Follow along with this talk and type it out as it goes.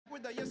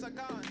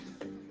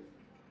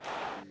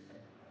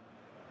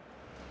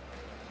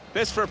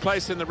This for a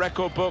place in the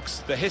record books,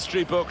 the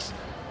history books,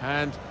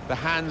 and the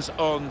hands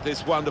on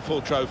this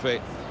wonderful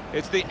trophy.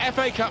 It's the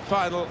FA Cup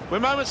final. We're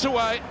moments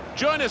away.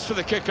 Join us for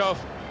the kickoff,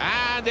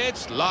 and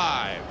it's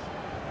live.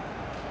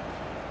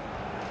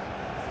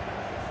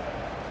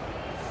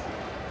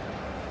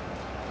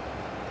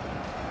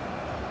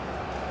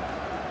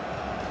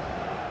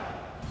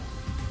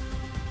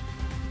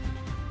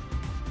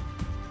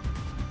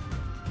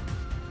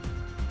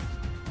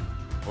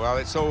 Well,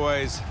 it's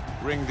always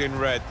ringed in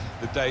red,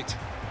 the date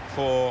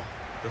for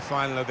the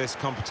final of this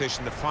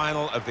competition, the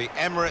final of the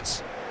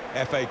Emirates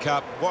FA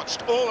Cup,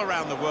 watched all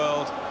around the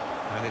world,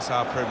 and it's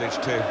our privilege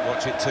to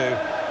watch it too,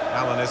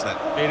 Alan, isn't it?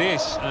 It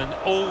is, and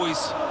always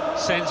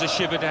sends a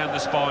shiver down the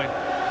spine.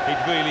 It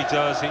really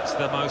does. It's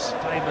the most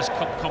famous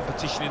cup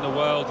competition in the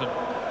world, and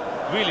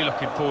really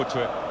looking forward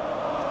to it.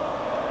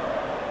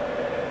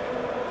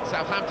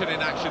 Southampton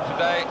in action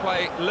today,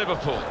 play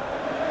Liverpool.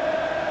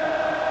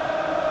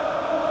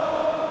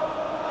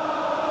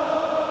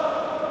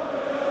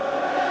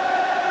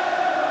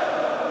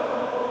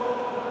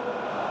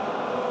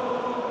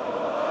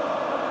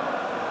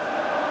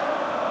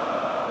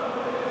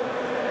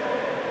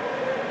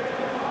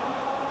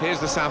 Here's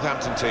the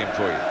Southampton team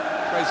for you.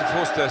 Fraser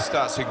Forster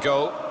starts in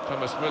goal.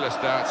 Thomas Müller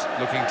starts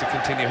looking to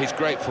continue his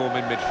great form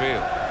in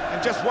midfield.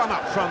 And just one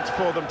up front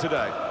for them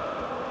today.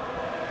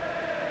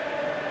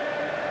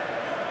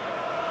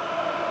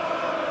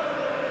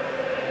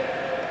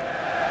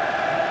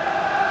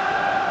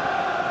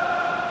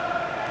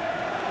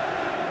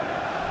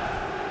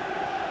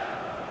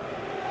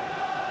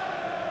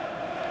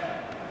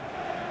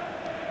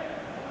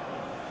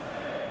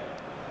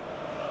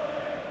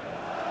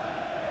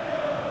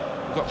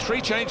 We've got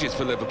three changes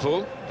for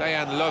Liverpool.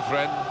 Dejan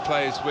Lovren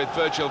plays with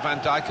Virgil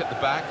van Dijk at the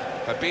back.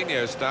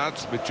 Fabinho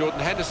starts with Jordan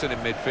Henderson in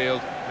midfield.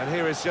 And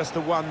here is just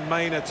the one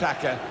main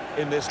attacker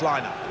in this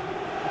lineup.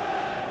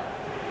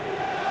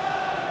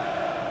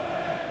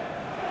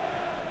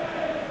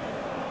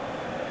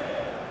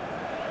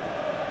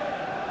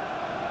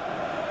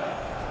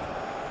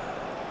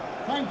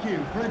 Thank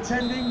you for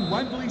attending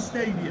Wembley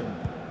Stadium.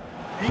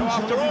 So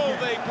after all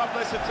the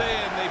publicity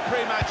and the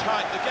pre-match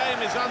hype, the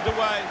game is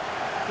underway.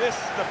 This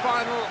is the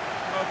final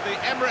of the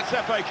Emirates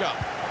FA Cup.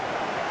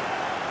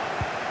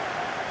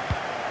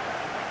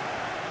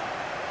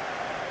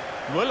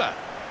 Müller.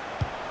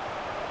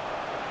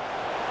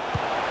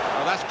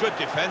 Oh, that's good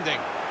defending.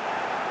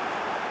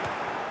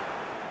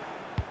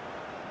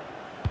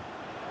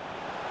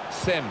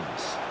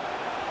 Sims.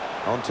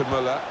 On to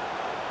Müller.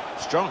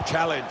 Strong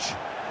challenge.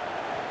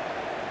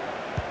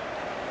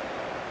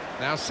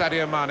 Now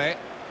Sadio Mane.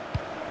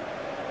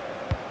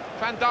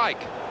 Van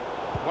Dijk.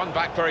 One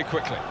back very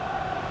quickly.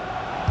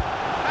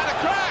 And a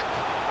crack!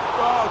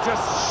 Oh,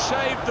 just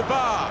shaved the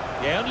bar.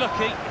 Yeah,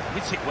 unlucky.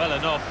 Hits it well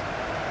enough.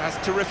 That's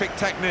terrific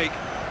technique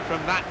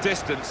from that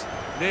distance.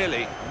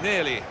 Nearly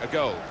a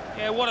goal.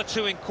 Yeah, one or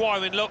two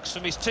inquiring looks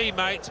from his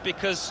teammates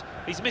because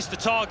he's missed the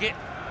target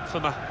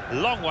from a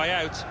long way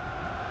out.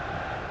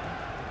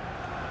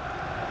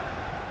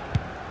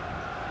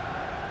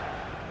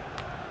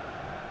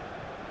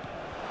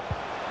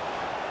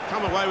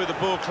 Come away with the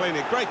ball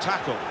cleanly. Great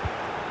tackle.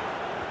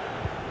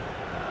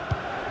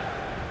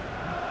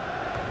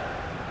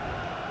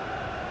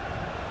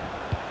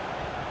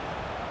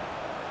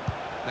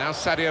 Now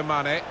Sadio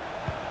Mane.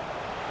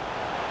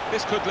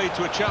 This could lead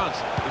to a chance.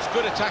 It's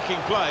good attacking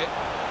play.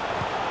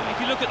 And if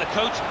you look at the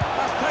coach,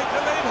 Let's take the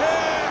lead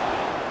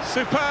here.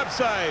 Superb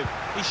save.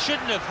 he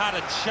shouldn't have had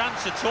a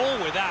chance at all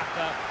with that.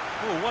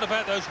 Oh, what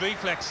about those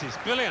reflexes?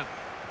 Brilliant.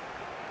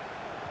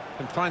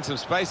 Can find some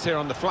space here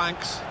on the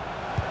flanks.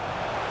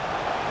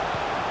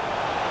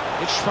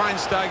 It's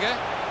Schweinsteiger.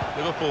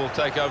 Liverpool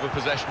take over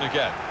possession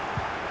again.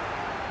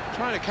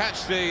 Trying to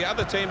catch the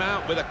other team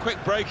out with a quick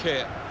break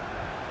here.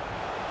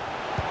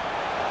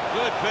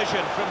 Good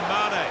vision from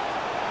Mane.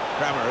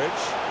 Kramaric.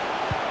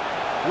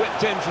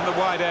 Whipped in from the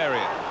wide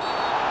area.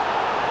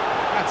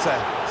 That's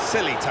a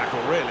silly tackle,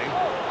 really.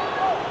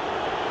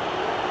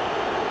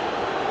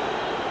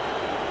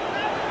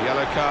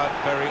 Yellow card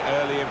very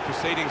early in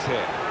proceedings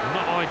here.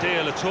 Not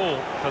ideal at all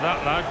for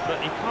that lad,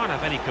 but he can't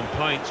have any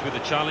complaints with the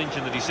challenge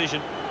and the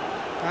decision.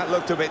 That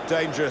looked a bit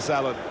dangerous,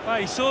 Alan. Well,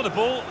 he saw the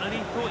ball and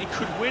he thought he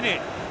could win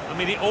it. I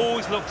mean, it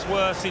always looks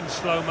worse in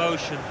slow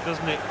motion,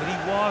 doesn't it? But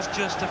he was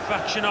just a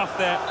fraction off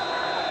there.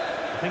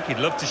 I think he'd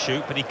love to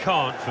shoot, but he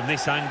can't from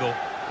this angle.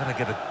 Got to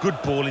get a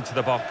good ball into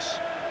the box.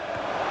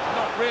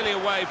 Not really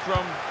away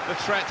from the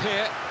threat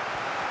here.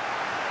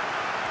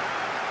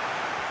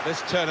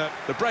 This Turner,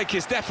 the break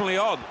is definitely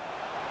on.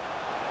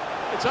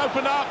 It's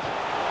opened up.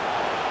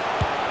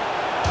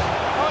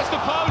 Oh, it's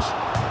the post.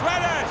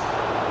 Redders!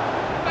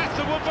 That's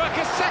the woodwork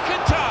a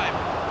second time.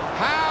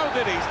 How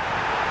did he?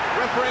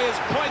 Referee has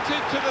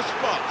pointed to the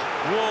spot.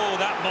 Whoa,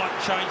 that might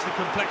change the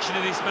complexion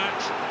of this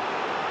match.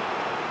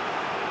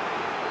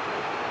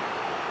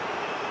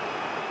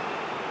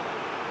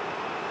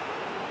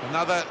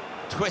 Another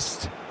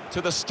twist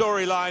to the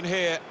storyline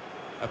here.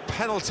 A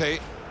penalty,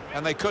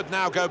 and they could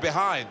now go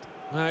behind.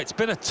 It's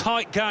been a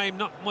tight game,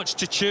 not much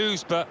to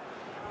choose, but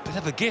a bit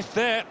of a gift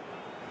there.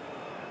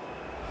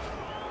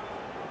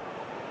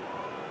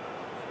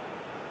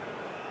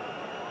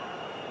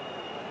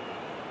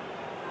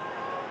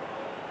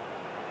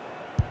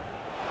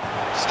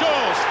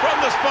 Scores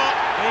from the spot.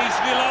 He's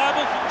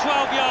reliable from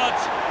 12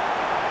 yards.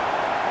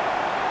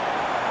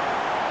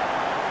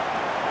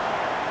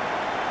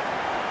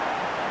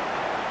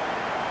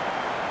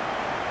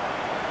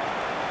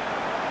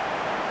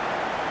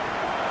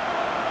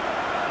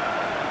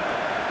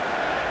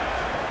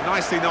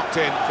 Nicely knocked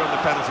in from the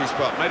penalty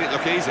spot, made it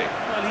look easy.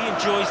 Well, he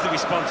enjoys the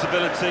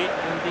responsibility,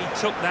 and he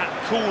took that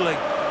coolly.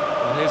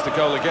 Well, here's the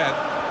goal again.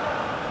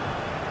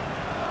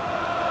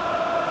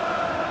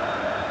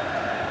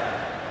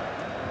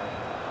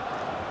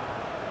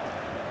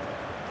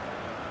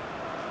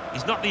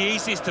 He's not the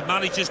easiest of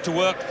managers to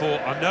work for,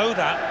 I know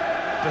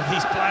that, but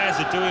these players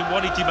are doing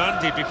what he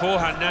demanded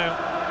beforehand now.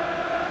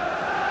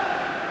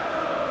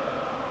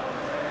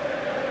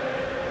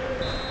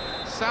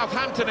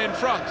 Southampton in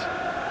front.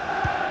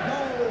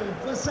 Goal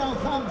for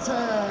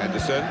Southampton.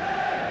 Henderson.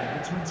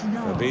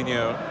 Number 29.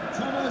 Fabinho.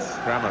 Thomas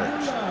Kramaric.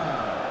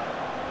 Müller.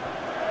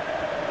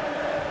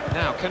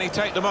 Now, can he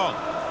take them on?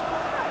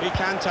 He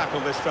can tackle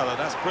this fella.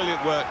 That's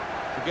brilliant work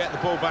to get the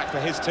ball back for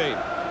his team.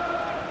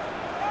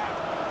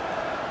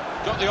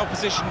 Got the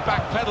opposition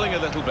backpedaling a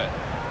little bit.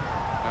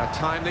 A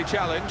timely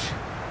challenge.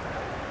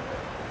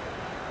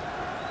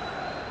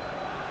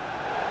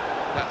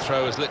 That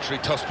throw has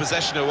literally tossed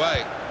possession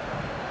away.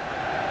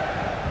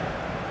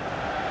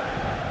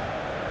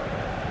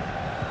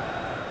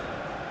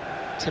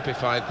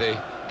 Typified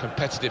the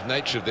competitive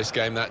nature of this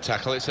game, that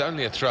tackle. It's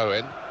only a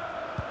throw-in.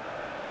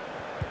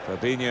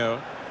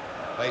 Fabinho.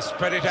 They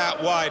spread it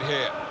out wide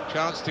here.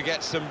 Chance to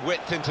get some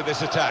width into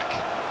this attack.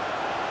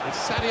 It's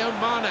Sadio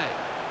Mane.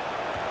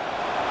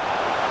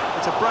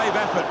 It's a brave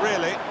effort,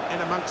 really,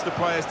 in amongst the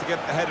players to get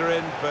the header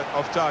in, but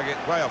off target,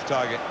 way off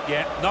target.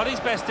 Yeah, not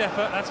his best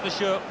effort, that's for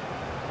sure.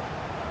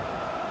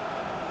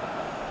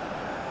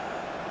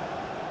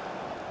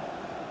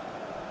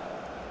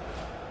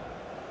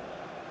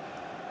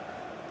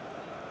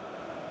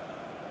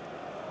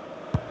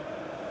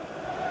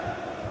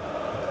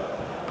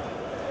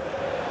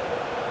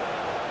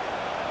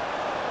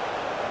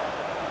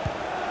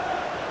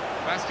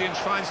 Bastian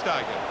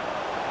Schweinsteiger.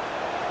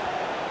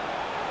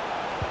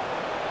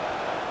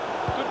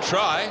 Good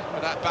try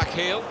with that back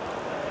heel.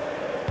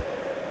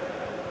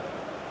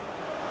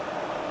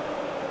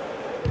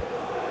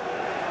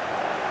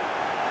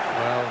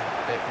 Well,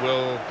 it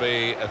will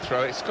be a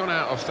throw. It's gone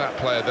out off that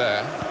player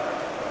there.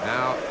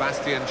 Now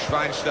Bastian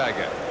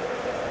Schweinsteiger.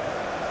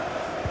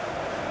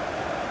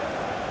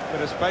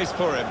 Bit of space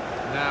for him.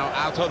 Now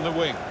out on the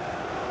wing.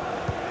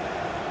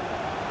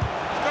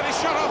 He's got his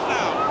shot off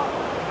now.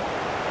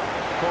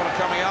 Corner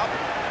coming up.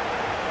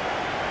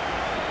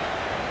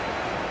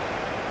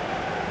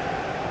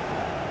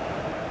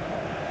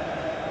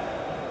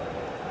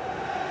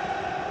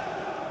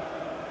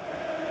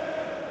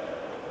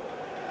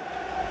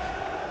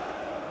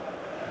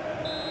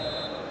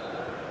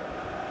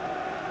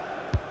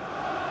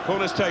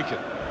 Corner's taken.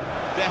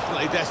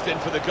 Definitely destined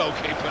for the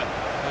goalkeeper,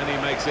 and he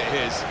makes it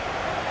his.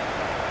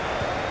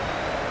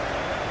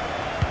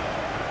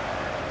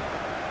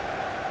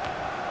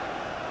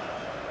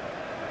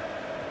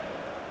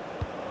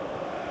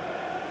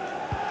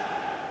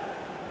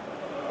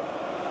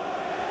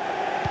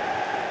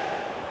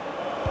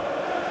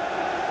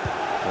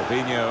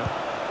 Fabinho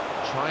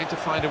trying to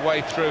find a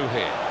way through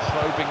here,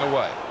 probing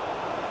away.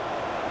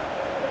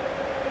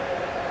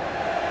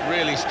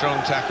 Really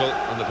strong tackle,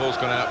 and the ball's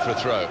gone out for a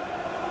throw.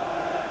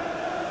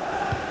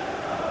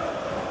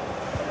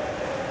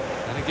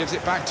 And he gives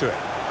it back to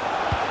him.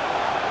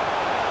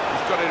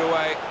 He's got it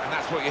away, and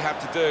that's what you have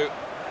to do.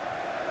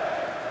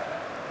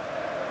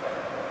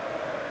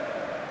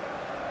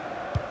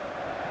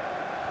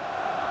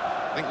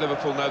 I think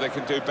Liverpool know they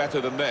can do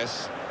better than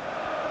this.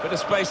 Bit of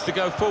space to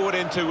go forward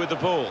into with the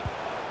ball.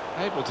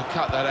 Able to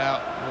cut that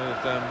out with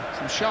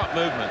some sharp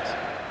movement.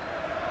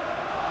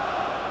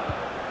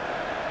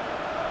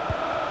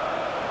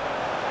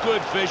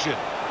 Good vision.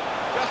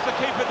 Just to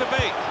keep it the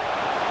beat.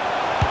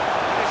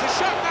 It's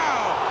a shot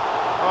now!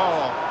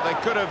 Oh, they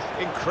could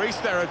have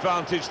increased their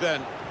advantage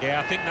then.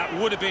 Yeah, I think that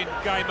would have been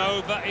game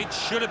over. It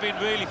should have been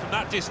really from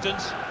that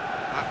distance.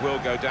 That will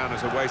go down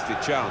as a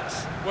wasted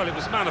chance. Well, it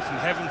was manna from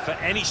heaven for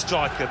any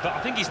striker, but I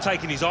think he's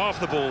taken his eye off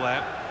the ball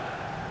there.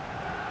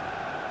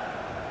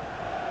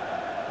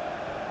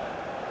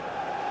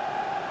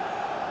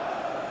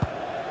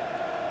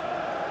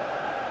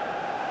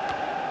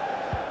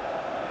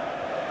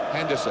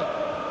 Henderson.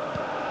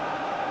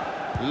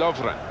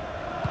 Lovren.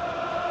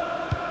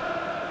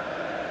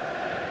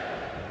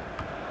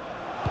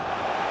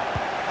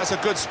 That's a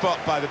good spot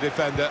by the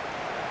defender.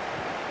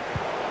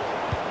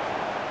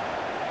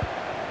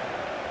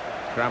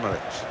 Kramaric.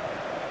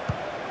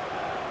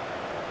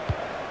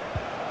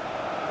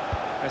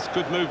 That's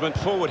good movement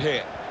forward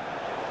here.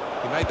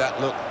 He made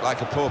that look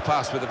like a poor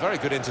pass with a very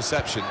good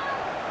interception.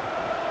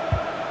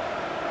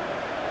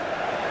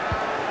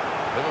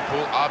 Liverpool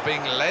Liverpool are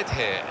being led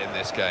here in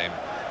this game.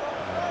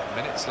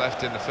 Minutes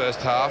left in the first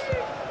half,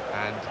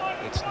 and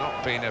it's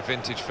not been a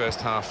vintage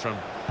first half from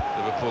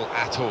Liverpool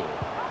at all.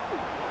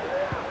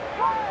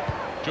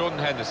 Jordan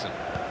Henderson.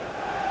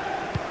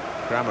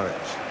 Grammaric.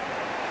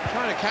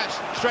 Trying to catch,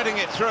 threading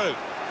it through.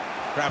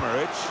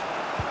 Grammaric.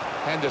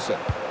 Henderson.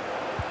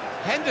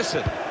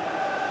 Henderson.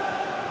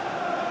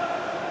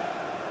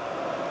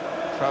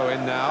 Throw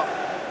in now.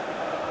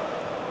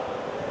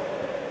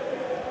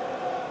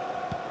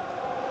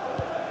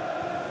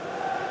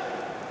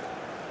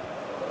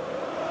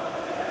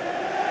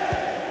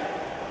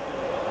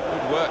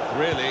 Good work,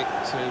 really,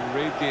 to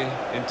read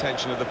the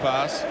intention of the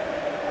pass.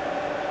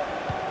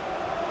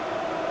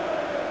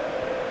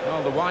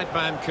 Well, the wide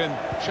man can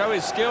show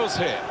his skills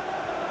here.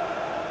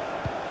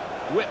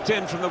 Whipped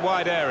in from the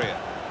wide area.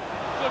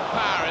 Good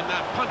power in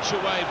that punch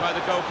away by the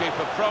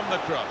goalkeeper from the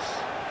cross.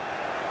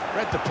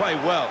 Read the play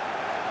well.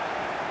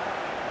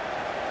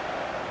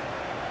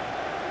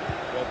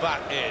 Well,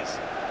 that is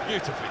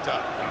beautifully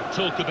done. Now,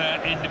 talk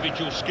about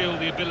individual skill,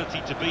 the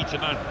ability to beat a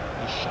man.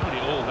 He's shown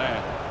it all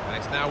there. And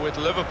it's now with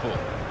Liverpool.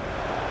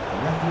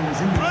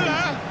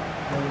 Muller!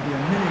 There will be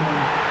a minimum.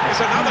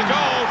 It's another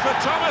goal for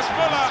Thomas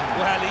Muller.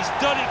 Well, he's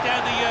done it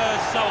down the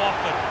years so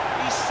often.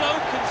 He's so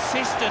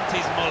consistent,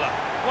 is Muller.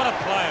 What a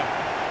player.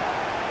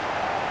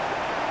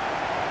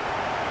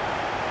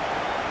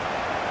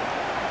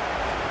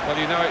 Well,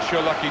 you know it's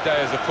your lucky day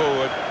as a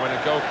forward when a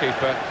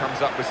goalkeeper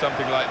comes up with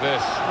something like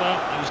this. Well,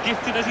 he was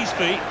gifted at his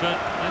feet, but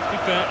let's be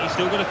fair, he's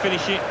still going to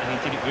finish it, and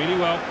he did it really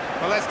well.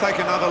 Well, let's take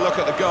another look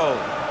at the goal.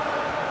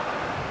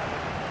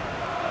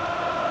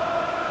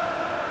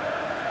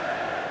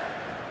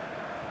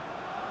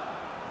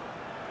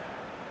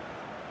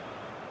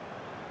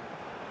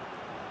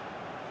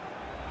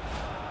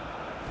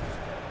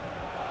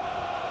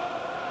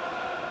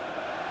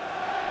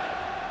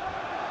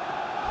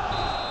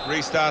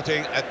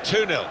 Restarting at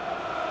 2-0.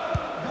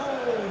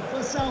 Goal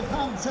for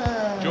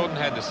Southampton. Jordan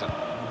Henderson.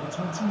 Number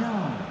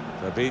 29.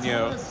 Fabinho.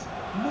 Thomas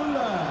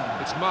Muller.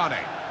 It's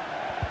Mane.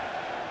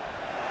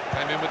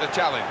 Came in with a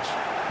challenge.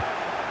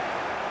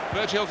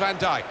 Virgil van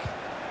Dijk.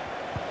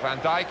 Van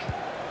Dijk.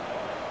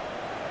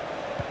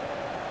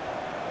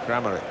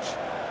 Grammaric.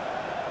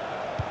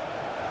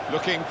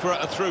 Looking for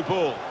a through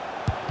ball.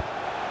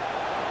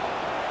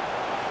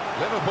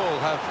 Liverpool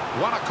have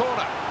won a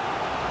corner.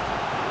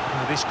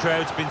 This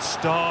crowd's been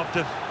starved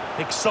of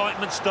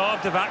excitement,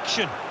 starved of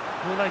action.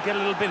 Will they get a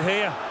little bit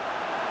here?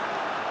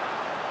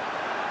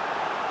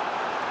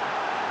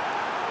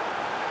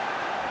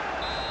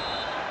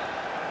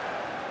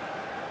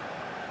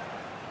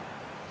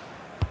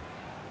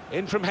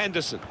 In from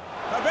Henderson.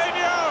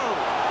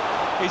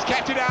 Fabinho! He's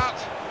kept it out.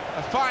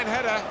 A fine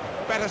header,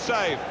 better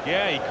save.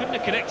 Yeah, he couldn't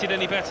have connected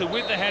any better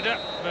with the header,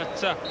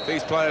 but...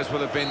 These players will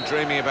have been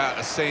dreaming about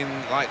a scene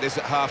like this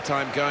at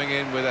half-time, going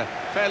in with a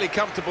fairly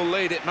comfortable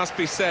lead, it must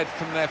be said,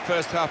 from their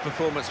first-half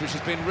performance, which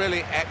has been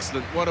really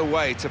excellent. What a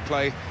way to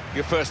play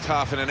your first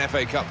half in an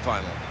FA Cup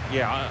final.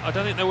 Yeah, I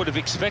don't think they would have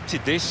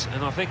expected this,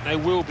 and I think they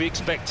will be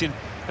expecting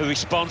a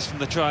response from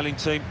the trailing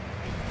team.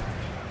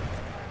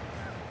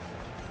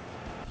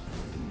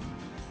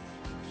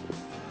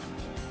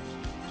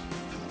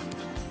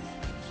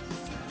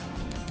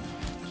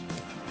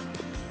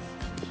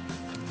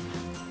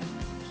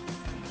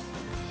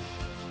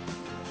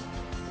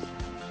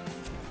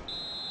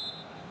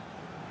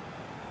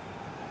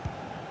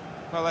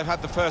 Well, they've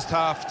had the first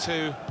half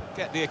to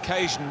get the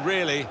occasion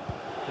really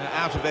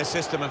out of their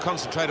system and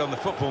concentrate on the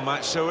football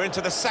match. So we're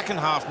into the second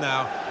half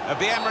now of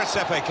the Emirates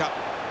FA Cup.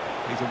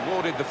 He's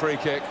awarded the free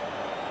kick.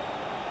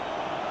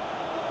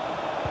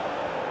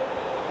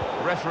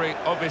 The referee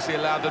obviously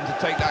allowed them to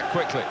take that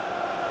quickly.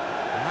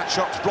 And that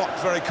shot's blocked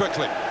very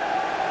quickly.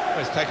 Well,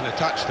 he's taken a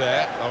touch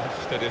there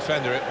of the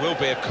defender. It will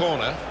be a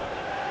corner.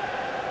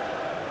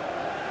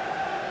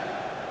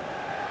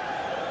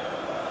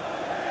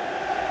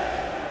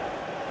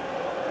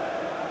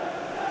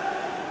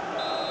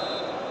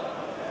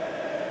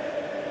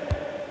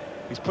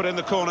 He's put in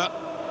the corner.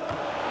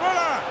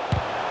 Muller!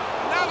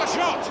 Now the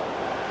shot!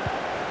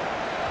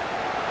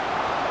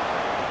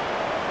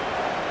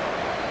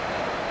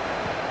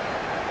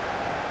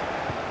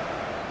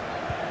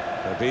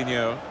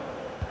 Fabinho.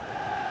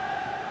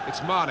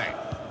 It's Mane.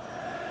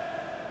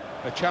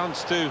 A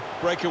chance to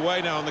break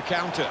away now on the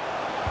counter.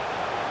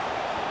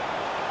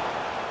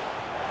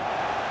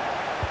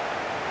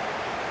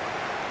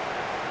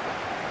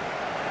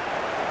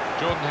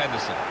 Jordan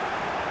Henderson.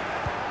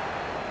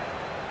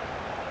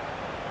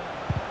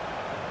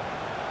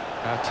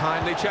 A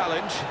timely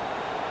challenge.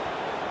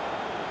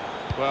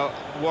 Well,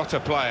 what a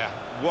player.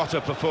 What a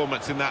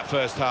performance in that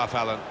first half,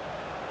 Alan.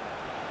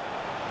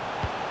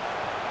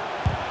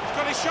 He's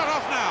got his shot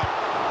off now.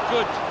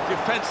 Good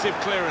defensive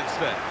clearance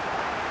there.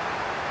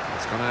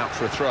 It's gone out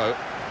for a throw.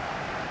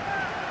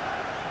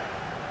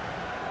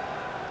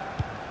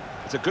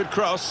 It's a good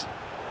cross.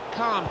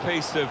 Calm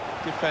piece of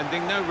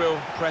defending, no real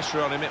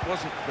pressure on him. It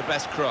wasn't the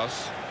best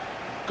cross.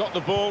 Got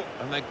the ball,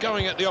 and they're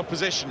going at the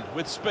opposition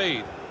with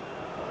speed.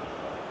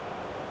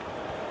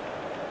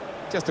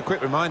 Just a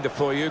quick reminder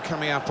for you,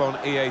 coming up on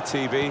EA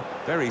TV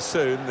very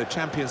soon, the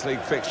Champions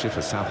League fixture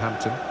for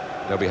Southampton.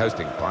 They'll be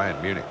hosting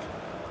Bayern Munich.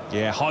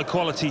 Yeah,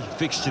 high-quality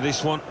fixture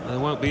this one. There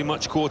won't be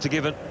much quarter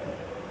given.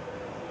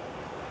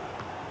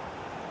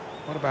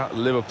 What about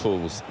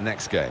Liverpool's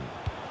next game?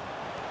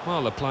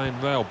 Well, they're playing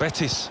Real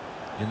Betis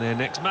in their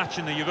next match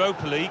in the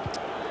Europa League.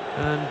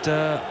 And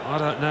I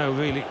don't know,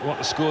 really, what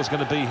the score's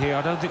going to be here.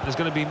 I don't think there's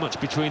going to be much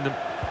between them.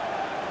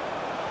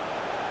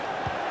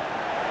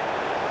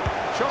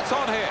 Shots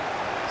on here.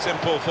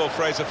 Simple for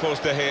Fraser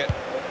Forster here.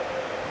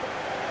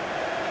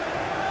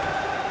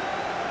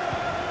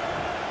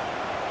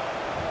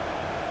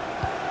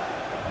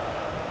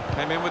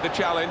 Came in with the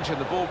challenge and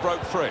the ball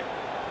broke free.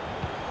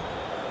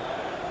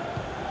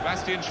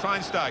 Bastian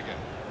Schweinsteiger.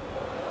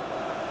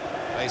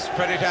 They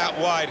spread it out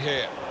wide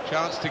here.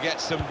 Chance to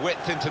get some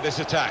width into this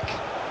attack.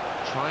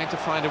 Trying to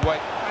find a way.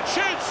 And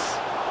shoots!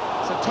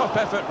 It's a top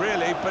effort,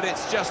 really, but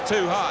it's just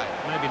too high.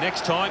 Maybe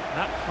next time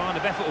that kind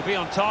of effort will be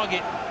on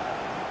target.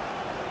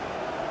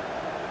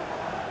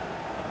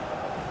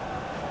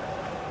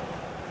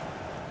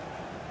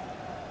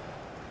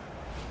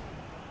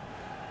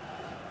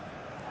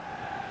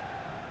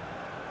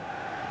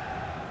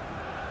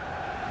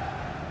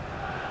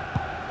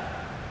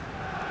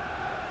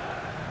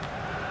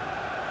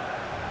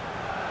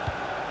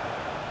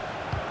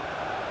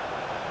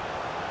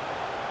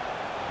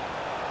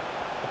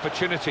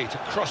 Opportunity to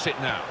cross it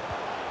now.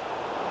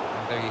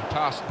 And the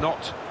pass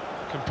not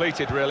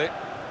completed, really.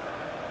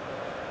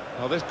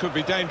 Well, this could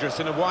be dangerous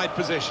in a wide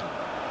position.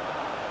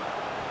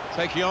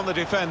 Taking on the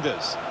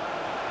defenders.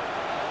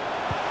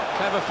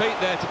 Clever feet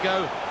there to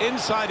go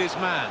inside his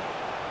man.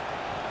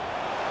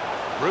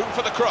 Room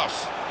for the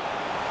cross.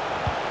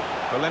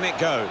 Well, in it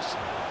goes.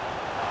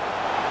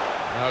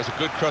 That was a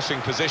good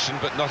crossing position,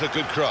 but not a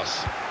good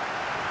cross.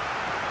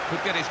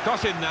 Could get his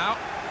cross in now.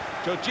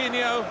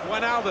 Jorginho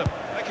Wijnaldum.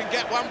 They can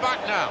get one back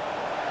now.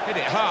 Hit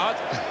it hard,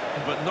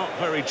 but not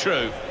very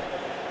true.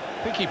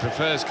 I think he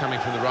prefers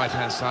coming from the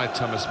right-hand side,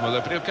 Thomas Muller,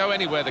 but he'll go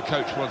anywhere the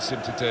coach wants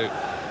him to do.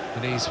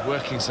 And he's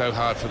working so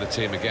hard for the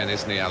team again,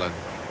 isn't he, Alan?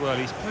 Well,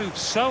 he's proved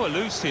so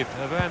elusive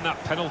around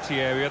that penalty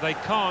area. They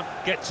can't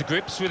get to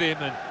grips with him,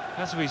 and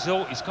as a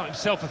result, he's got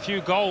himself a few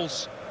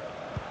goals.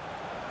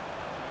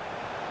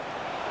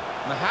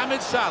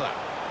 Mohamed Salah.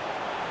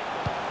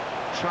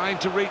 Trying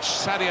to reach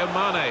Sadio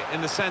Mane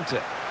in the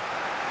centre.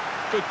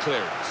 Good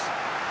clearance.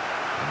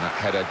 And that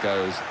header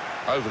goes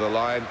over the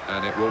line,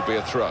 and it will be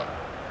a throw.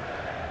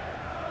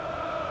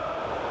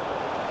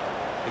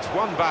 It's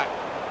one back.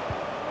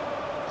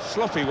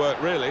 Sloppy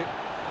work, really.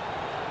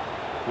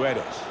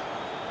 Guedes.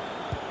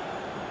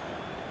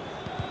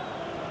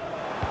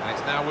 And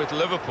it's now with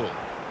Liverpool.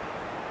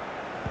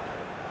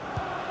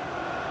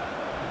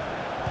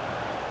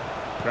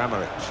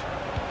 Kramaric.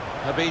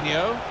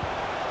 Fabinho.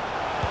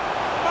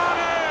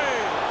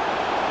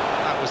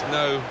 That was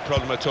no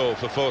problem at all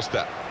for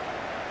Forster.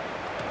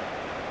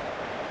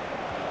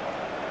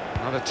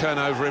 Another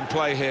turnover in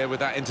play here with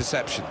that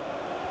interception.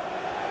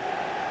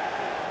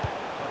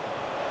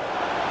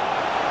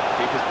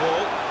 Keeper's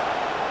ball.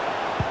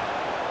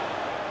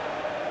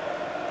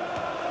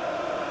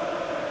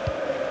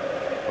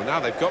 Well, now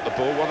they've got the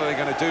ball, what are they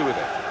going to do with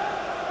it?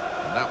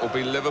 And that will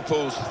be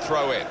Liverpool's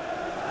throw-in.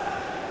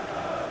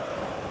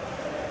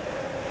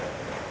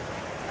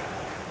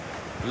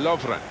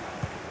 Lovren.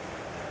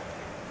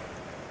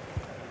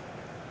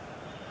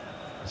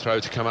 Throw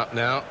to come up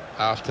now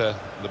after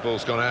the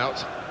ball's gone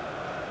out.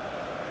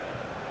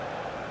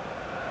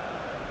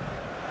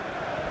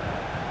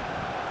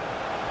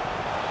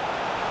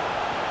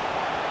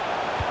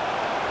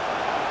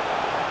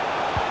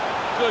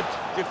 Good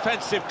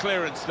defensive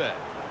clearance there.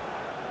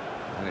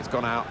 And it's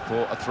gone out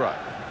for a throw.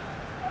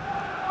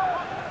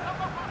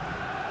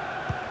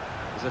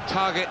 There's a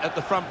target at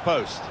the front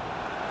post.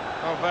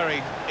 Oh,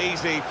 very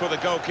easy for the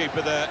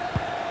goalkeeper there.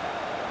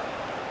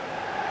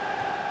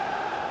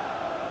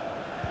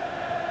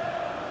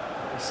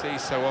 We see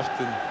so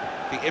often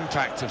the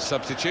impact of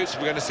substitutes.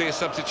 We're going to see a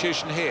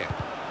substitution here.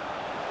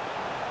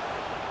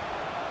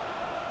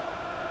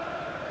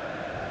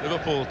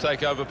 Liverpool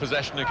take over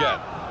possession again.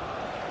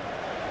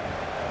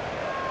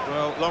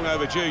 Well, long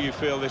overdue, you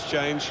feel, this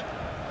change.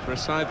 For a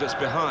side that's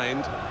behind,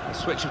 a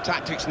switch of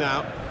tactics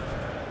now.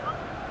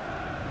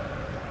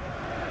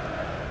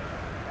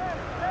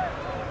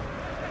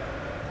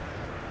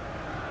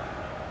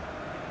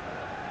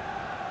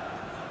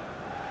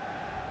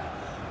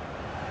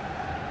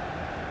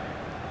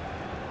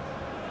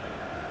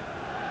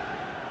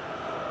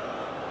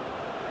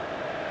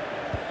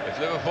 If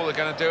Liverpool are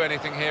going to do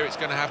anything here, it's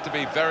going to have to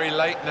be very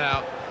late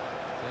now.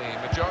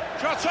 The majority...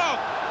 Shot on!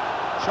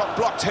 Shot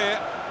blocked here.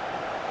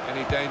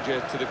 Any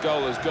danger to the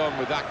goal has gone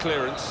with that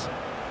clearance.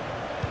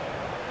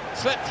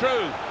 Slipped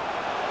through.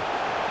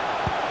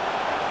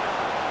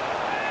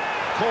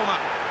 Corner.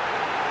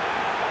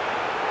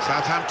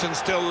 Southampton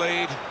still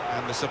lead,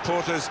 and the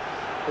supporters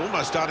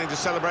almost starting to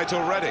celebrate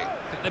already.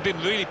 I think they've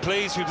been really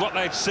pleased with what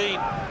they've seen,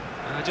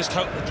 and I just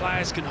hope the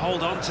players can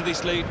hold on to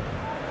this lead.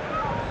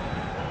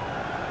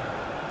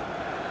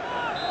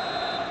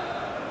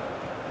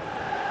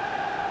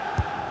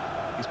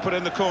 He's put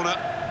in the corner.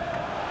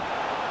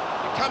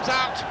 It comes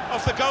out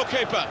off the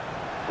goalkeeper.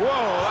 Whoa,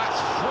 that's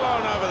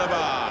flown over the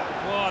bar.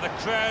 Oh, the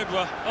crowd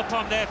were up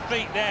on their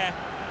feet there.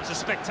 It's a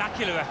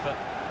spectacular effort.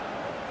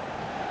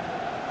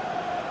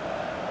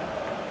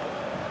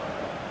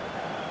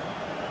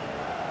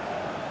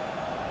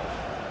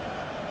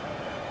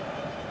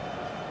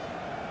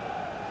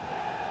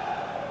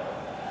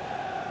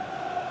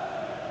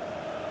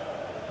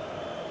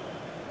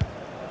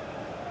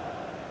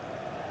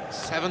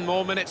 Seven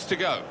more minutes to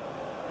go.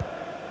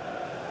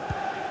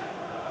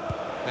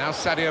 Now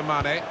Sadio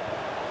Mane.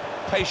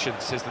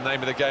 Patience is the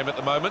name of the game at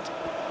the moment.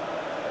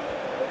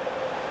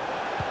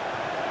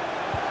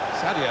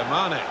 Sadio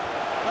Mane.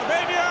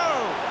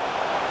 Fabinho!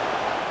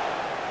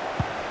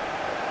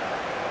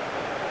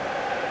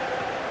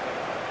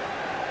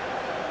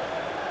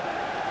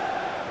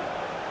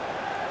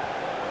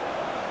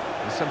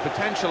 There's some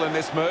potential in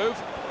this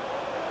move.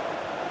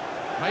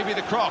 Maybe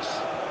the cross.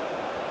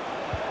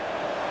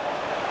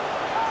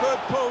 Could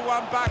pull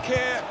one back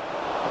here.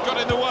 Got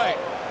in the way.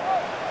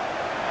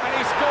 And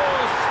he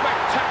scores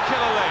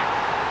spectacularly.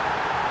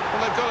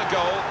 Well, they've got a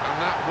goal, and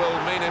that will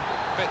mean a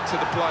bit to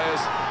the players,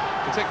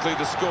 particularly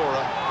the scorer,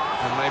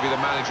 and maybe the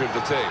manager of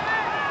the team.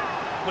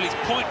 Well, it's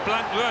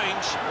point-blank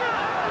range,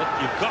 but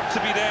you've got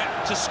to be there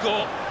to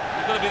score.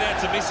 You've got to be there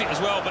to miss it as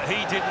well, but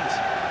he didn't.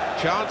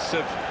 Chance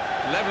of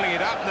levelling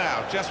it up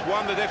now, just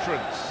one the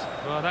difference.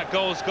 Well, that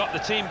goal's got the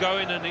team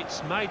going, and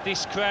it's made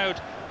this crowd,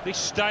 this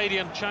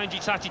stadium, change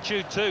its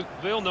attitude too.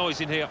 Real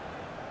noise in here.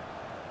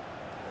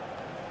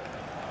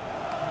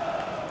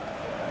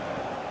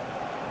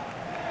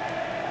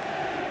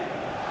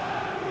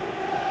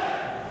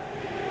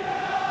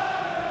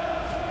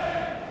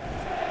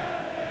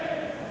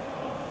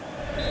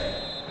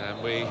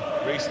 And we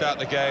restart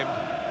the game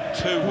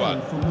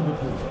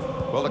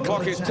 2-1. Well, the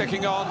clock is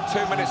ticking on,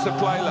 2 minutes of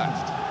play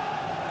left.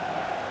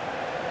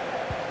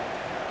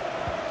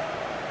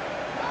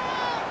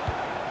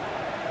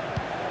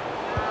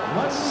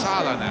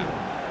 Salah now.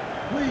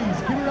 Please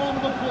give a round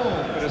of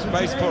applause. Bit of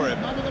space for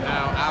him.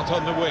 Now out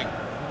on the wing.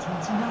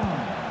 29.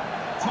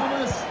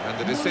 Thomas. And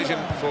the decision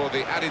for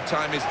the added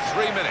time is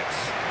 3 minutes.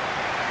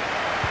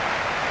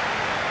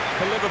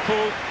 For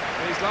Liverpool,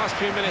 these last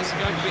few minutes are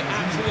going to be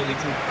absolutely...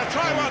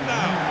 Try one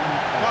now.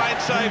 Fine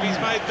save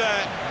he's made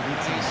there.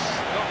 He's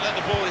not let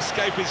the ball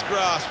escape his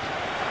grasp.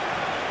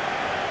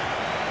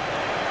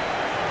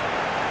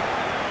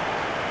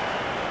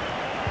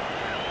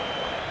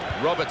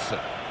 Robertson.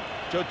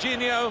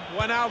 Jorginho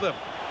Wijnaldum.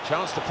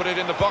 Chance to put it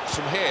in the box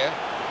from here.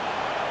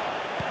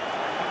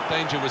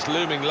 Danger was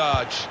looming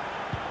large,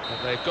 but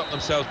they've got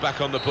themselves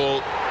back on the ball.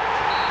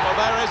 Well,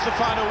 there is the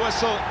final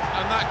whistle,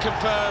 and that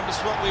confirms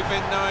what we've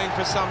been knowing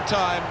for some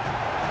time,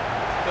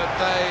 that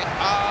they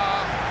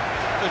are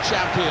the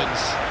champions.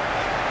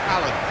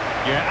 Alan.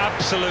 Yeah,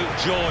 absolute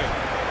joy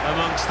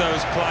amongst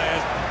those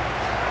players.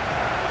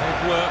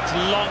 They've worked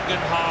long and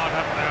hard,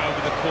 haven't they,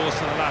 over the course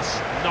of the last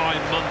 9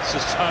 months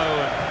or so,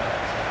 and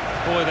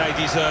boy, they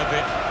deserve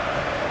it.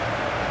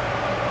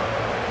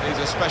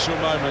 These are special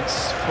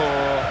moments for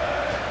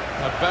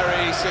a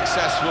very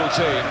successful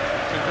team.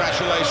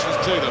 Congratulations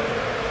to them.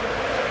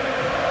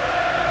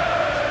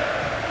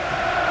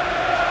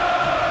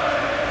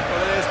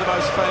 Well, it is the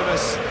most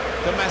famous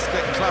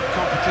domestic club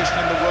competition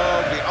in the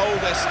world, the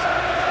oldest,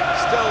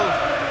 still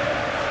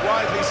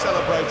widely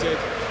celebrated.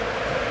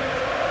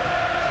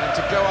 And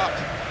to go up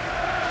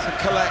to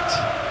collect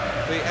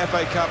the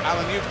FA Cup,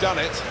 Alan, you've done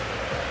it.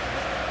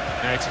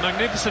 Yeah, it's a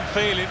magnificent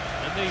feeling,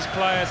 and these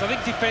players, I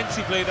think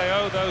defensively they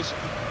owe those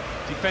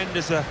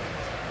defenders a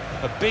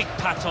big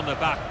pat on the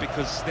back,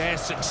 because their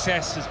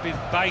success has been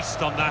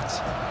based on that.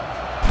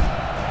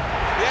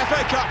 The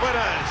FA Cup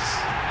winners.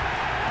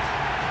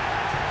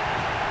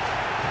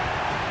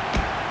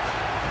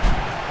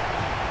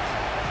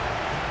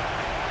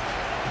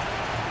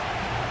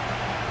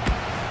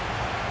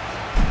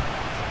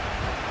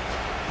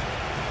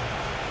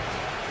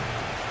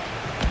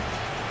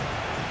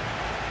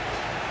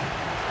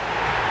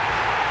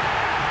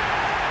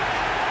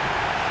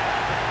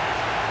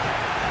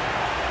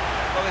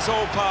 It's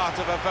all part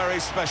of a very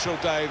special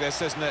day,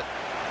 this, isn't it?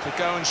 To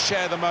go and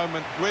share the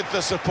moment with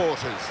the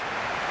supporters.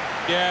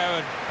 Yeah,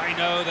 and I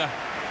know the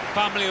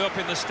family are up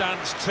in the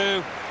stands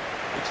too.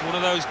 It's one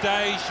of those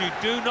days you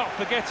do not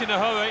forget in a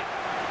hurry.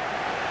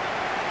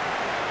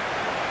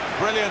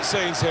 Brilliant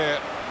scenes here.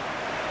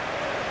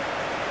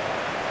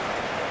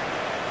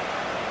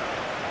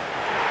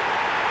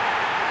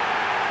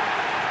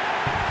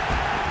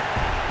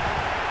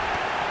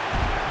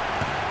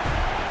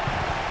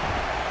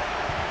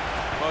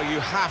 You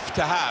have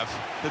to have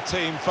the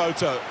team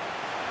photo,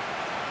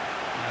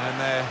 and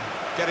they're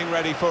getting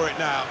ready for it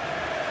now.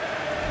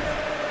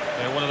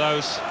 Yeah, one of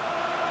those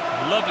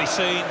lovely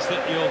scenes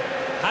that you'll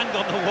hang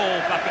on the wall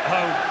back at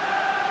home.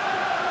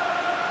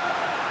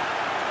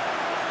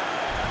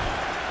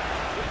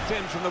 Whipped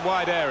in from the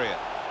wide area.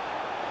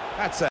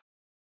 That's it.